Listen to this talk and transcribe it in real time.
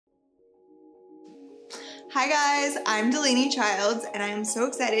Hi guys, I'm Delaney Childs and I am so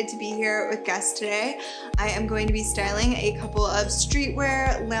excited to be here with guests today. I am going to be styling a couple of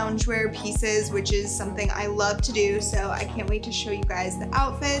streetwear, loungewear pieces, which is something I love to do, so I can't wait to show you guys the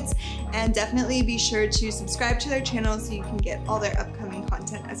outfits, and definitely be sure to subscribe to their channel so you can get all their upcoming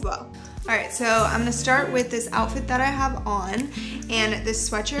content as well. Alright, so I'm going to start with this outfit that I have on, and this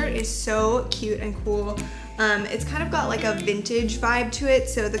sweatshirt is so cute and cool. It's kind of got like a vintage vibe to it,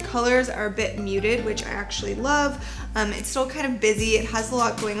 so the colors are a bit muted, which I actually love. It's still kind of busy. It has a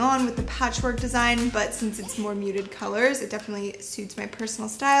lot going on with the patchwork design, but since it's more muted colors, it definitely suits my personal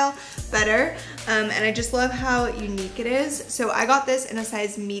style better. And I just love how unique it is. So I got this in a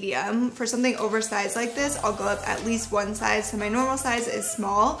size medium. For something oversized like this, I'll go up at least one size. So my normal size is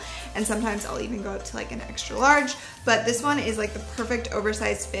small, and sometimes I'll even go up to like an extra large. But this one is like the perfect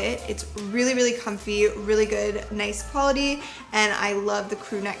oversized fit. It's really, really comfy, really good, nice quality, and I love the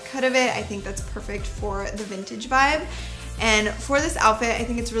crew neck cut of it. I think that's perfect for the vintage vibe. And for this outfit, I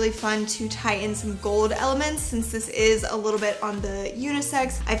think it's really fun to tie in some gold elements since this is a little bit on the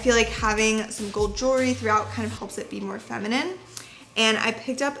unisex. I feel like having some gold jewelry throughout kind of helps it be more feminine. And I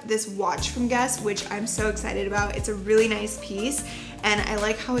picked up this watch from Guess, which I'm so excited about. It's a really nice piece, and I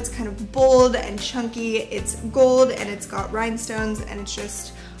like how it's kind of bold and chunky. It's gold and it's got rhinestones, and it's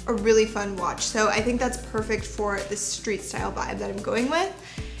just a really fun watch. So I think that's perfect for the street style vibe that I'm going with.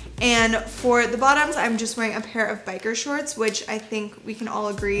 And for the bottoms, I'm just wearing a pair of biker shorts, which I think we can all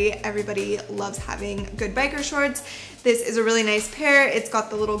agree everybody loves having good biker shorts. This is a really nice pair. It's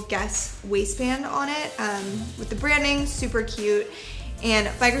got the little Guess waistband on it with the branding, super cute. And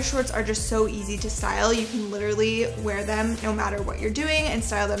biker shorts are just so easy to style. You can literally wear them no matter what you're doing and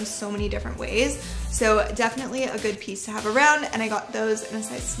style them so many different ways. So definitely a good piece to have around, and I got those in a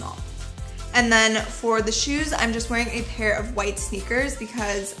size small. And then for the shoes, I'm just wearing a pair of white sneakers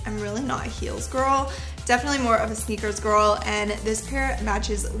because I'm really not a heels girl. Definitely more of a sneakers girl, and this pair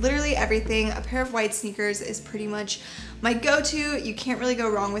matches literally everything. A pair of white sneakers is pretty much my go-to. You can't really go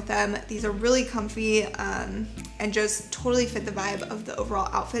wrong with them. These are really comfy and just totally fit the vibe of the overall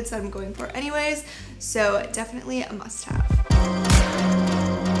outfits that I'm going for anyways. So definitely a must-have.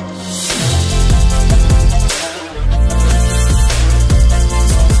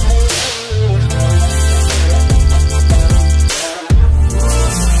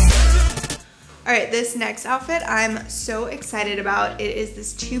 Alright, this next outfit I'm so excited about. It is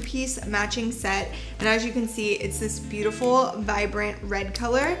this two-piece matching set, and as you can see, it's this beautiful, vibrant red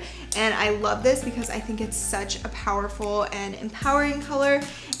color, and I love this because I think it's such a powerful and empowering color.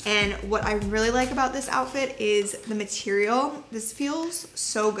 And what I really like about this outfit is the material. This feels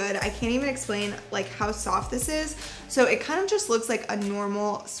so good. I can't even explain like how soft this is. So it kind of just looks like a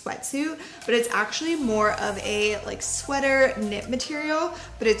normal sweatsuit, but it's actually more of a like sweater knit material,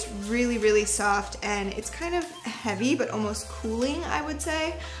 but it's really, really soft, and it's kind of heavy but almost cooling, I would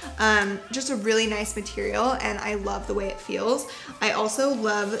say. Just a really nice material, and I love the way it feels. I also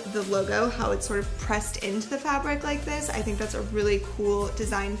love the logo, how it's sort of pressed into the fabric like this. I think that's a really cool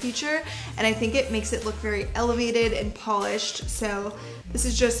design feature, and I think it makes it look very elevated and polished. So this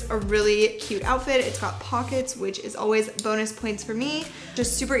is just a really cute outfit. It's got pockets, which is always bonus points for me.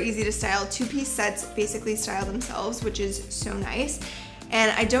 Just super easy to style. Two-piece sets basically style themselves, which is so nice.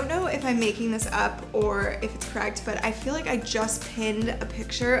 And I don't know if I'm making this up or if it's correct, but I feel like I just pinned a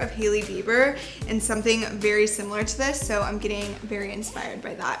picture of Hailey Bieber in something very similar to this, so I'm getting very inspired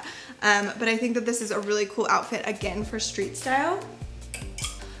by that. But I think that this is a really cool outfit, again, for street style.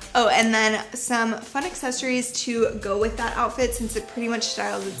 Oh, and then some fun accessories to go with that outfit since it pretty much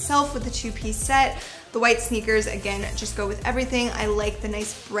styles itself with the two-piece set. The white sneakers, again, just go with everything. I like the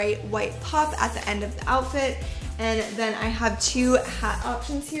nice bright white pop at the end of the outfit. And then I have two hat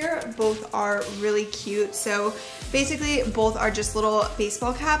options here. Both are really cute. So basically both are just little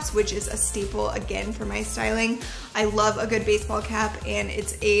baseball caps, which is a staple again for my styling. I love a good baseball cap, and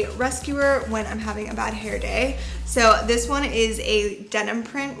it's a rescuer when I'm having a bad hair day. So this one is a denim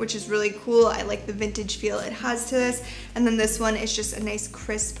print, which is really cool. I like the vintage feel it has to this. And then this one is just a nice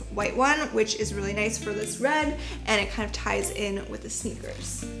crisp white one, which is really nice for this red, and it kind of ties in with the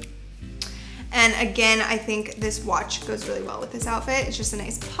sneakers. And again, I think this watch goes really well with this outfit. It's just a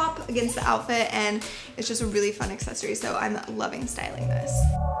nice pop against the outfit, and it's just a really fun accessory, so I'm loving styling this.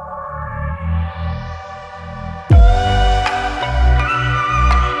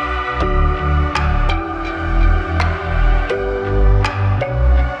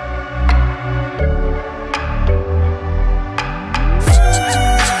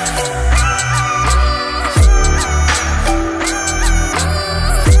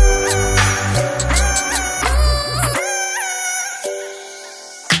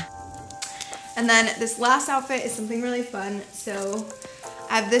 And then this last outfit is something really fun. So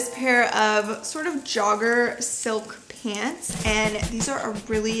I have this pair of sort of jogger silk pants, and these are a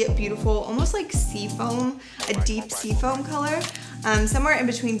really beautiful, almost like seafoam, a deep seafoam color. Somewhere in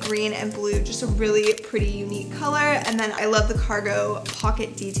between green and blue, just a really pretty unique color. And then I love the cargo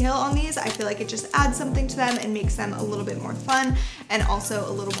pocket detail on these. I feel like it just adds something to them and makes them a little bit more fun and also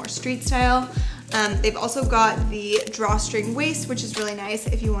a little more street style. They've also got the drawstring waist, which is really nice.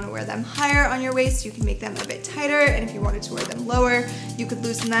 If you want to wear them higher on your waist, you can make them a bit tighter, and if you wanted to wear them lower, you could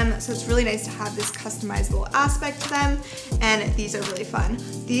loosen them. So it's really nice to have this customizable aspect to them, and these are really fun.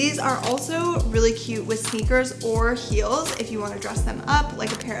 These are also really cute with sneakers or heels if you want to dress them up,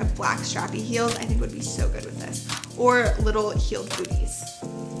 like a pair of black strappy heels I think would be so good with this, or little heeled booties.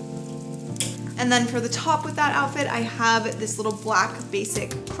 And then for the top with that outfit, I have this little black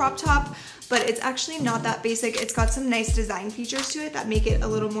basic crop top, but it's actually not that basic. It's got some nice design features to it that make it a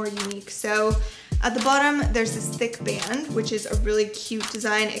little more unique. So at the bottom, there's this thick band, which is a really cute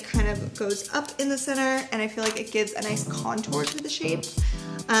design. It kind of goes up in the center, and I feel like it gives a nice contour to the shape.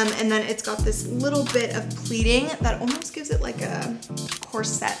 And then it's got this little bit of pleating that almost gives it like a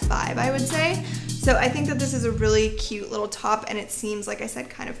corset vibe, I would say. So I think that this is a really cute little top, and it seems, like I said,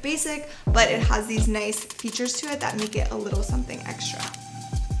 kind of basic, but it has these nice features to it that make it a little something extra.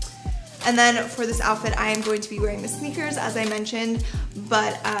 And then for this outfit, I am going to be wearing the sneakers, as I mentioned,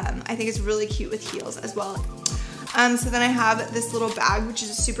 but I think it's really cute with heels as well. So then I have this little bag, which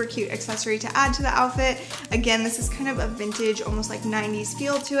is a super cute accessory to add to the outfit. Again, this is kind of a vintage, almost like 90s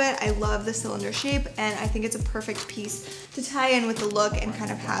feel to it. I love the cylinder shape, and I think it's a perfect piece to tie in with the look and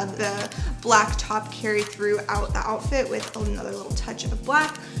kind of have the black top carry throughout the outfit with another little touch of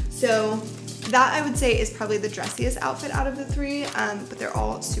black. So that, I would say, is probably the dressiest outfit out of the three, but they're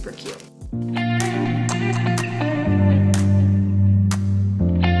all super cute.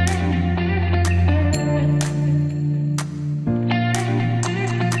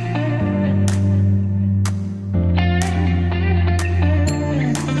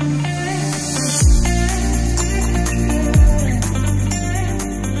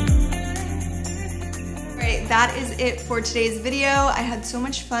 That is it for today's video. I had so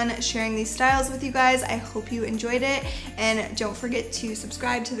much fun sharing these styles with you guys. I hope you enjoyed it, and don't forget to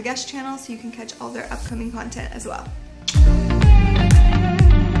subscribe to the Guest channel so you can catch all their upcoming content as well.